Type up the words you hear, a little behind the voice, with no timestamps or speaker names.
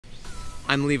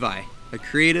I'm Levi, a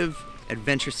creative,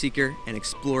 adventure seeker, and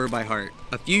explorer by heart.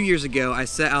 A few years ago, I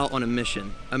set out on a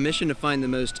mission to find the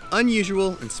most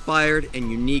unusual, inspired, and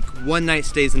unique one-night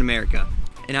stays in America.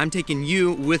 And I'm taking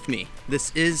you with me.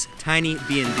 This is Tiny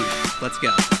BNB. Let's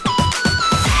go.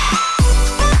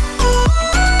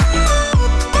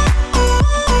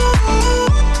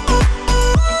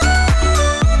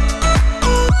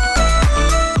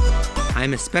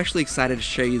 I'm especially excited to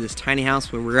show you this tiny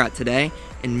house where we're at today.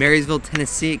 In Marysville,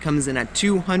 Tennessee, it comes in at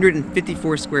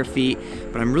 254 square feet,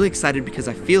 but I'm really excited because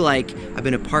I feel like I've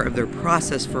been a part of their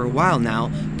process for a while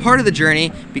now, part of the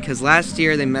journey, because last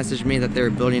year they messaged me that they were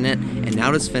building it, and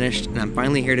now it's finished, and I'm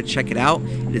finally here to check it out.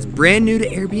 It is brand new to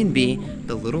Airbnb,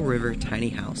 the Little River Tiny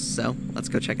House, so let's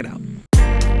go check it out.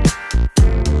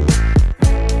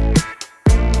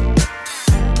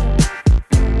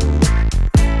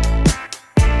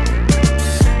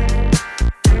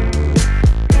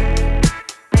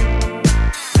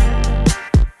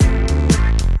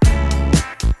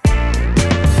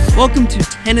 Welcome to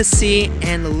Tennessee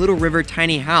and the Little River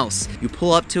Tiny House. You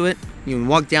pull up to it, you can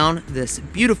walk down this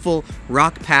beautiful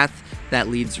rock path that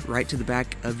leads right to the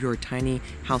back of your tiny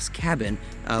house cabin.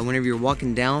 Whenever you're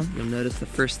walking down, you'll notice the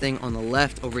first thing on the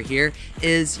left over here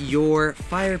is your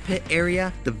fire pit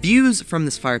area. The views from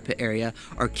this fire pit area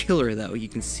are killer though. You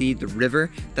can see the river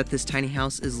that this tiny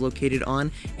house is located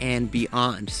on and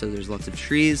beyond. So there's lots of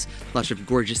trees, lots of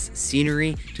gorgeous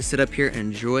scenery to sit up here and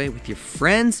enjoy with your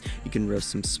friends. You can roast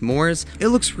some s'mores. It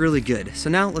looks really good. So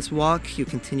now let's walk. You'll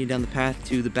continue down the path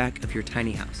to the back of your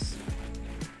tiny house.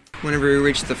 Whenever we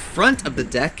reach the front of the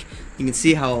deck, you can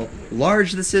see how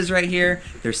large this is right here.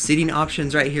 There's seating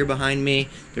options right here behind me.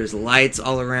 There's lights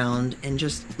all around, and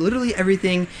just literally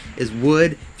everything is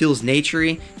wood, feels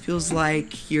naturey, feels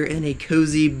like you're in a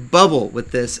cozy bubble with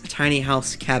this tiny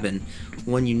house cabin.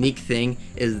 One unique thing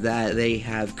is that they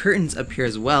have curtains up here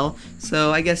as well,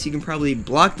 so I guess you can probably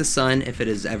block the sun if it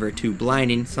is ever too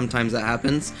blinding. Sometimes that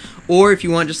happens. Or if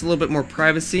you want just a little bit more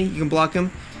privacy, you can block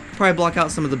them. Probably block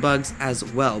out some of the bugs as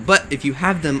well. But if you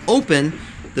have them open,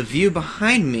 the view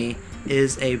behind me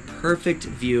is a perfect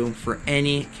view for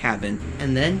any cabin.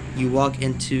 And then you walk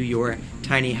into your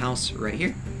tiny house right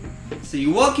here. So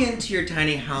you walk into your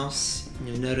tiny house and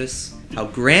you'll notice how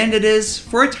grand it is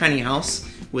for a tiny house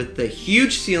with the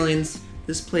huge ceilings.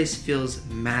 This place feels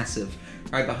massive.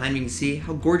 Right behind me, you can see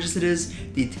how gorgeous it is.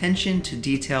 The attention to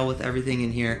detail with everything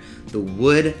in here. The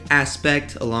wood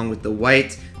aspect along with the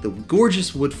white, the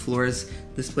gorgeous wood floors.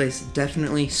 This place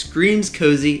definitely screams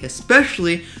cozy,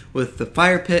 especially with the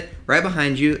fire pit right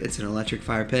behind you. It's an electric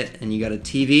fire pit and you got a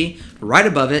TV right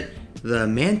above it. The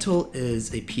mantle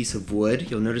is a piece of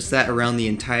wood. You'll notice that around the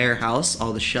entire house.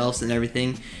 All the shelves and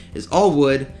everything is all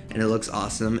wood, and it looks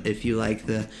awesome if you like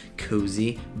the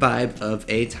cozy vibe of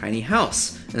a tiny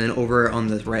house. And then over on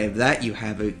the right of that, you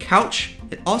have a couch.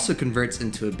 It also converts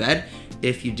into a bed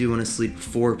if you do want to sleep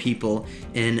 4 people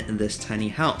in this tiny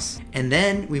house. And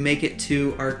then we make it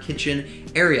to our kitchen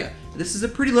area. This is a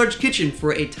pretty large kitchen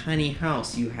for a tiny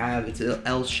house. It's an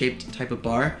L-shaped type of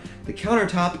bar. The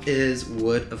countertop is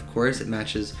wood, of course. It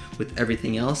matches with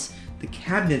everything else. The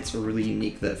cabinets are really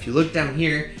unique though. If you look down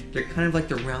here, they're kind of like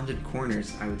the rounded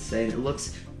corners, I would say, and it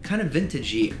looks kind of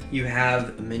vintagey. You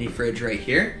have a mini fridge right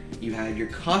here. You have your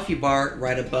coffee bar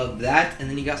right above that, and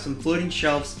then you got some floating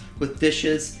shelves with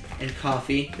dishes and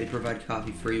coffee. They provide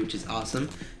coffee for you, which is awesome.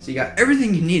 So you got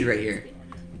everything you need right here.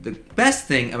 The best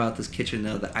thing about this kitchen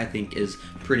though that I think is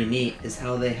pretty neat is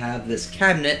how they have this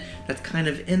cabinet that's kind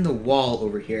of in the wall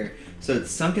over here. So it's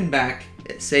sunken back,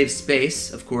 it saves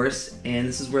space of course, and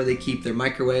this is where they keep their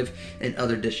microwave and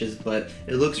other dishes, but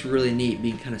it looks really neat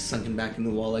being kind of sunken back in the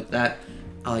wall like that.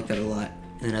 I like that a lot.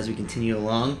 And then as we continue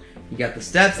along, you got the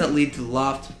steps that lead to the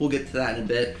loft. We'll get to that in a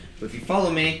bit, but if you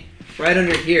follow me, right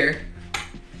under here,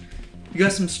 you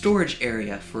got some storage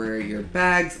area for your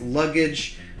bags,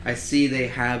 luggage. I see they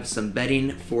have some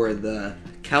bedding for the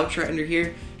couch right under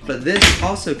here, but this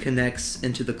also connects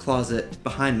into the closet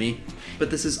behind me. But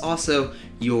this is also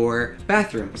your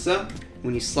bathroom. So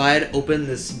when you slide open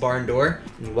this barn door,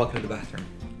 and you walk into the bathroom.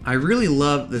 I really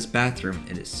love this bathroom.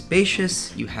 It is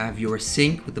spacious. You have your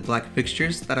sink with the black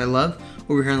fixtures that I love.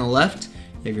 Over here on the left,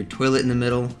 you have your toilet in the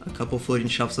middle, a couple floating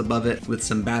shelves above it with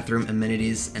some bathroom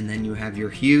amenities, and then you have your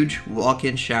huge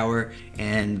walk-in shower.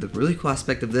 And the really cool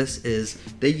aspect of this is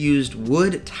they used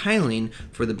wood tiling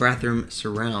for the bathroom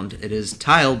surround. It is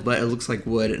tiled, but it looks like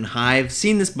wood, and I've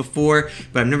seen this before,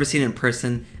 but I've never seen it in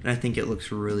person, and I think it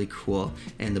looks really cool.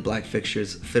 And the black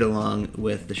fixtures fit along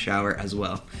with the shower as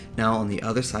well. Now on the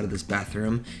other side of this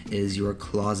bathroom is your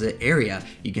closet area.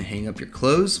 You can hang up your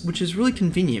clothes, which is really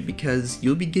convenient because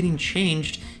you'll be getting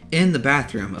changed in the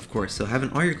bathroom, of course. So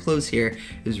having all your clothes here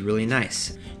is really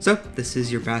nice. So this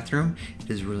is your bathroom. It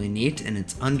is really neat, and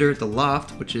it's under the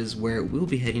loft, which is where we'll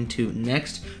be heading to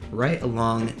next, right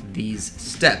along these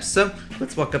steps. So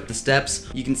let's walk up the steps.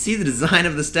 You can see the design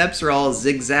of the steps are all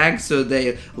zigzag, so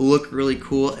they look really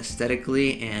cool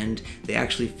aesthetically, and they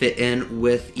actually fit in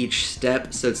with each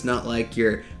step, so it's not like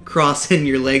you're crossing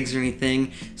your legs or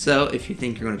anything. So if you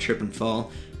think you're gonna trip and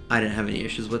fall, I didn't have any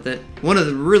issues with it. One of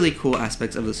the really cool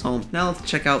aspects of this home. Now let's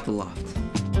check out the loft.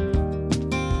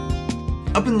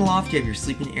 Up in the loft, you have your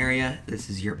sleeping area. This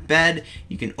is your bed.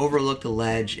 You can overlook the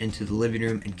ledge into the living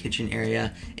room and kitchen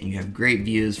area, and you have great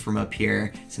views from up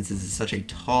here since this is such a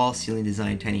tall ceiling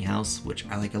design tiny house, which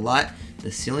I like a lot.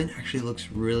 The ceiling actually looks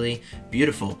really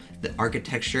beautiful. The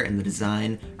architecture and the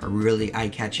design are really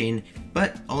eye-catching,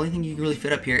 but the only thing you can really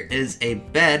fit up here is a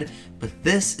bed. But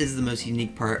this is the most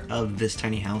unique part of this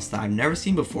tiny house that I've never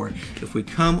seen before. If we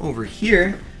come over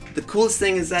here, the coolest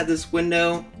thing is that this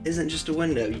window isn't just a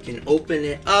window. You can open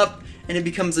it up and it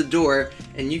becomes a door,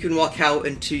 and you can walk out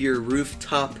into your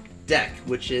rooftop deck,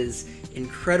 which is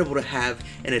incredible to have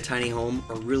in a tiny home,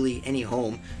 or really any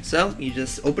home. So you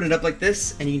just open it up like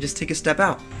this and you can just take a step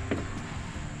out.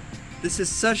 This is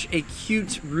such a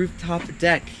cute rooftop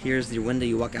deck. Here's the window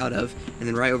you walk out of, and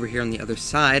then right over here on the other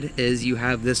side is you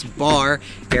have this bar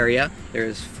area.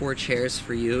 There's 4 chairs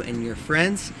for you and your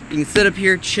friends. You can sit up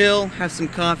here, chill, have some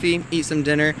coffee, eat some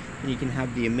dinner, and you can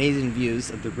have the amazing views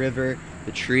of the river,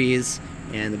 the trees,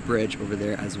 and the bridge over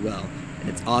there as well. And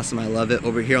it's awesome, I love it.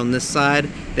 Over here on this side,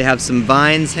 they have some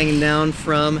vines hanging down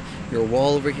from your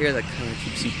wall over here that kind of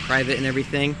keeps you private and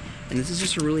everything. And this is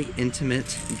just a really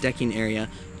intimate decking area,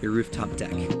 your rooftop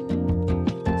deck.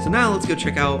 So now let's go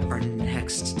check out our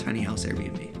next tiny house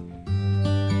Airbnb.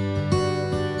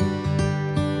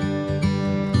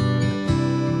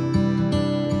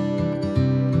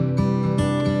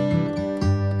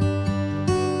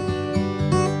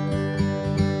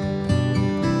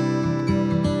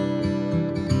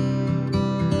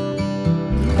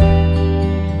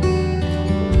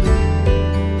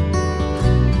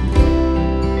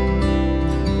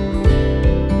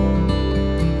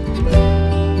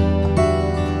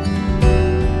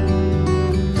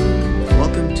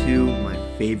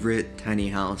 Favorite tiny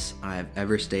house I've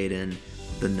ever stayed in,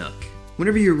 the Nook.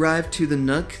 Whenever you arrive to the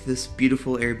Nook, this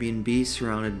beautiful Airbnb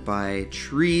surrounded by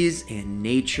trees and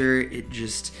nature, it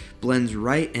just blends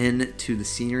right in to the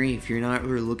scenery. If you're not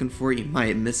really looking for it, you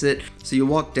might miss it. So you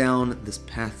walk down this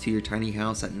path to your tiny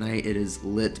house at night. It is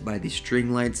lit by these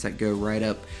string lights that go right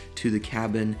up to the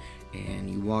cabin, and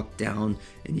you walk down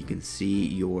and you can see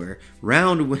your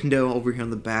round window over here on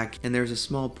the back, and there's a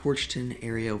small porch-tin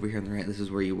area over here on the right. This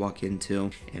is where you walk into,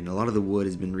 and a lot of the wood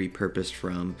has been repurposed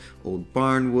from old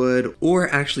barn wood, or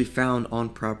actually found on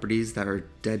properties that are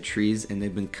dead trees, and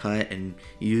they've been cut and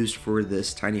used for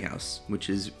this tiny house, which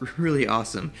is really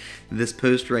awesome. This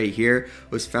post right here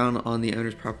was found on the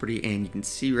owner's property, and you can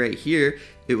see right here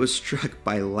it was struck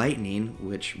by lightning,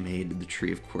 which made the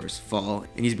tree, of course, fall.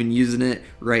 And he's been using it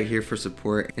right here for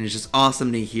support. And it's just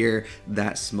awesome to hear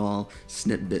that small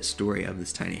snippet story of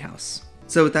this tiny house.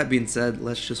 So with that being said,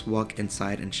 let's just walk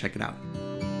inside and check it out.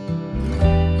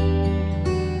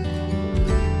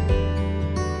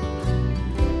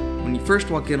 First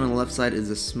walk in on the left side is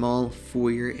a small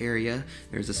foyer area.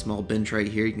 There's a small bench right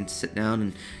here. You can sit down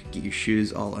and get your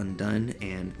shoes all undone,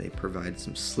 and they provide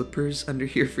some slippers under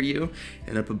here for you.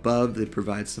 And up above they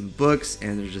provide some books,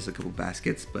 and there's just a couple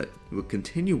baskets, but we'll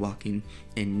continue walking,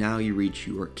 and now you reach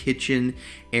your kitchen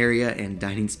area and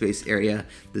dining space area.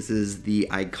 This is the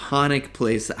iconic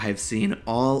place that I've seen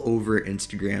all over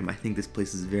Instagram. I think this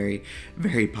place is very,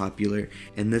 very popular.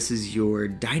 And this is your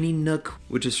dining nook,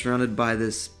 which is surrounded by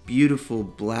this beautiful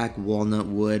black walnut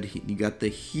wood. You got the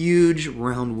huge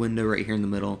round window right here in the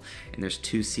middle, and there's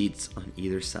 2 seats on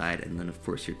either side, and then of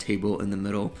course your table in the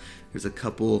middle. There's a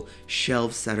couple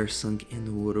shelves that are sunk in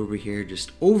the wood over here.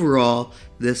 Just overall,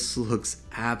 this looks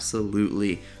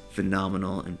absolutely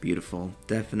phenomenal and beautiful.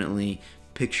 Definitely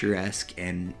picturesque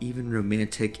and even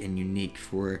romantic and unique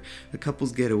for a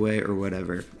couple's getaway or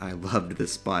whatever. I loved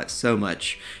this spot so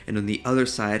much. And on the other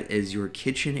side is your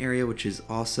kitchen area, which is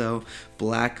also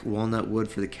black walnut wood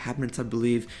for the cabinets, I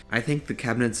believe. I think the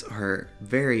cabinets are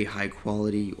very high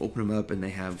quality. You open them up and they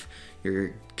have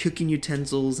your cooking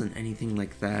utensils and anything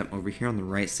like that. Over here on the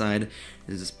right side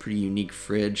is this pretty unique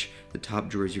fridge. The top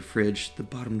drawer is your fridge, the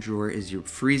bottom drawer is your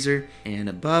freezer, and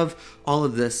above all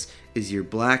of this is your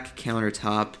black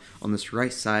countertop. On this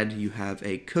right side you have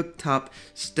a cooktop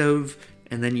stove,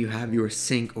 And then you have your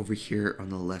sink over here on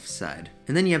the left side.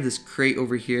 And then you have this crate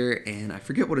over here, and I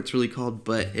forget what it's really called,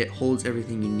 but it holds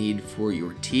everything you need for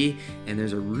your tea. And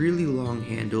there's a really long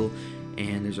handle,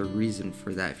 and there's a reason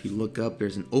for that. If you look up,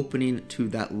 there's an opening to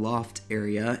that loft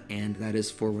area, and that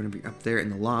is for whenever you're up there in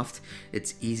the loft,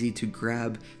 it's easy to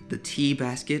grab the tea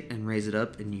basket and raise it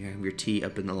up, and you have your tea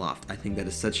up in the loft. I think that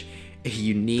is such a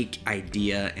unique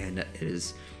idea, and it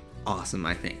is awesome,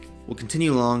 I think. We'll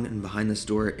continue along, and behind this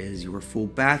door is your full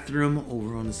bathroom.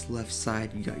 Over on this left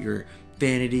side, you got your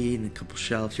vanity and a couple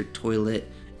shelves, your toilet,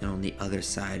 and on the other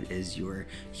side is your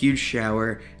huge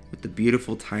shower with the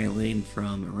beautiful tiling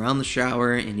from around the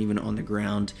shower and even on the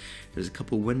ground. There's a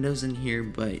couple windows in here,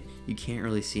 but you can't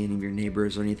really see any of your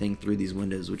neighbors or anything through these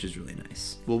windows, which is really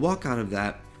nice. We'll walk out of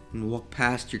that and we'll walk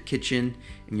past your kitchen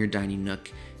and your dining nook,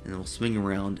 and then we'll swing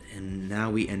around, and now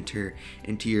we enter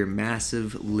into your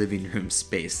massive living room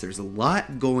space. There's a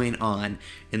lot going on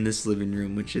in this living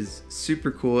room, which is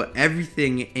super cool.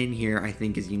 Everything in here I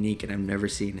think is unique, and I've never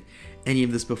seen any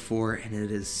of this before, and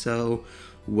it is so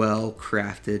well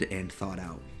crafted and thought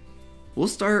out. We'll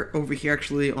start over here.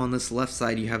 Actually, on this left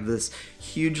side, you have this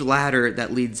huge ladder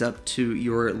that leads up to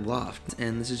your loft,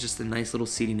 and this is just a nice little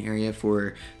seating area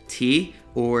for tea,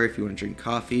 or if you want to drink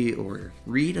coffee or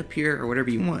read up here, or whatever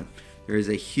you want. There is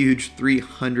a huge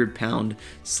 300-pound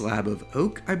slab of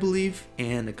oak, I believe,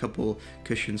 and a couple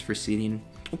cushions for seating.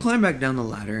 We'll climb back down the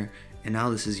ladder, and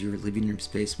now this is your living room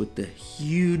space with the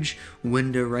huge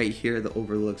window right here that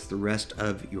overlooks the rest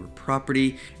of your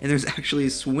property. And there's actually a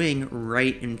swing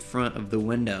right in front of the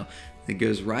window that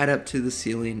goes right up to the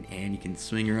ceiling, and you can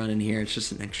swing around in here. It's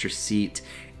just an extra seat,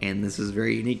 and this is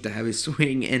very unique to have a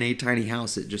swing in a tiny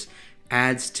house. It just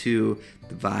adds to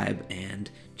the vibe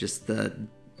and just the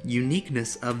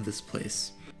uniqueness of this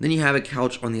place. Then you have a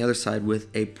couch on the other side with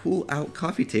a pull-out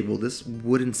coffee table. This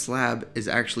wooden slab is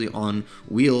actually on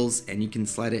wheels, and you can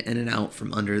slide it in and out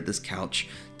from under this couch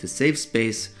to save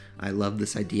space. I love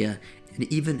this idea.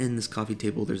 And even in this coffee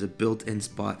table, there's a built-in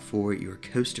spot for your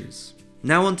coasters.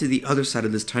 Now onto the other side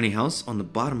of this tiny house. On the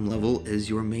bottom level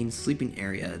is your main sleeping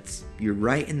area. You're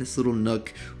right in this little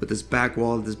nook with this back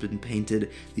wall that's been painted,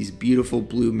 these beautiful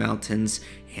blue mountains,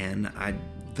 and I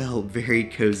felt very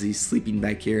cozy sleeping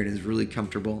back here, and is really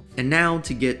comfortable. And now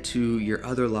to get to your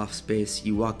other loft space,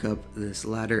 you walk up this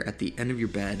ladder at the end of your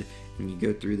bed, and you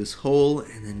go through this hole,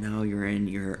 and then now you're in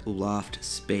your loft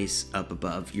space up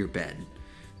above your bed.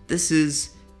 This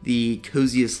is the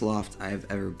coziest loft I've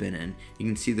ever been in. You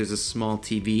can see there's a small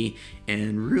TV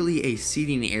and really a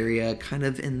seating area kind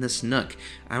of in this nook.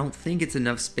 I don't think it's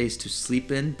enough space to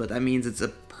sleep in, but that means it's a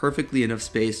perfectly enough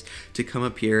space to come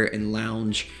up here and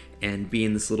lounge and be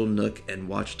in this little nook and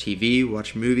watch TV,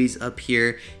 watch movies up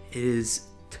here. It is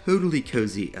totally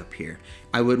cozy up here.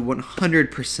 I would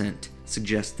 100%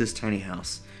 suggest this tiny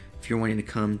house if you're wanting to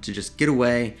come to just get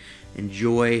away,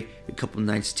 enjoy a couple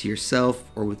nights to yourself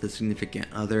or with a significant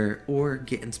other, or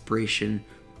get inspiration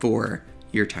for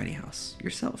your tiny house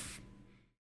yourself.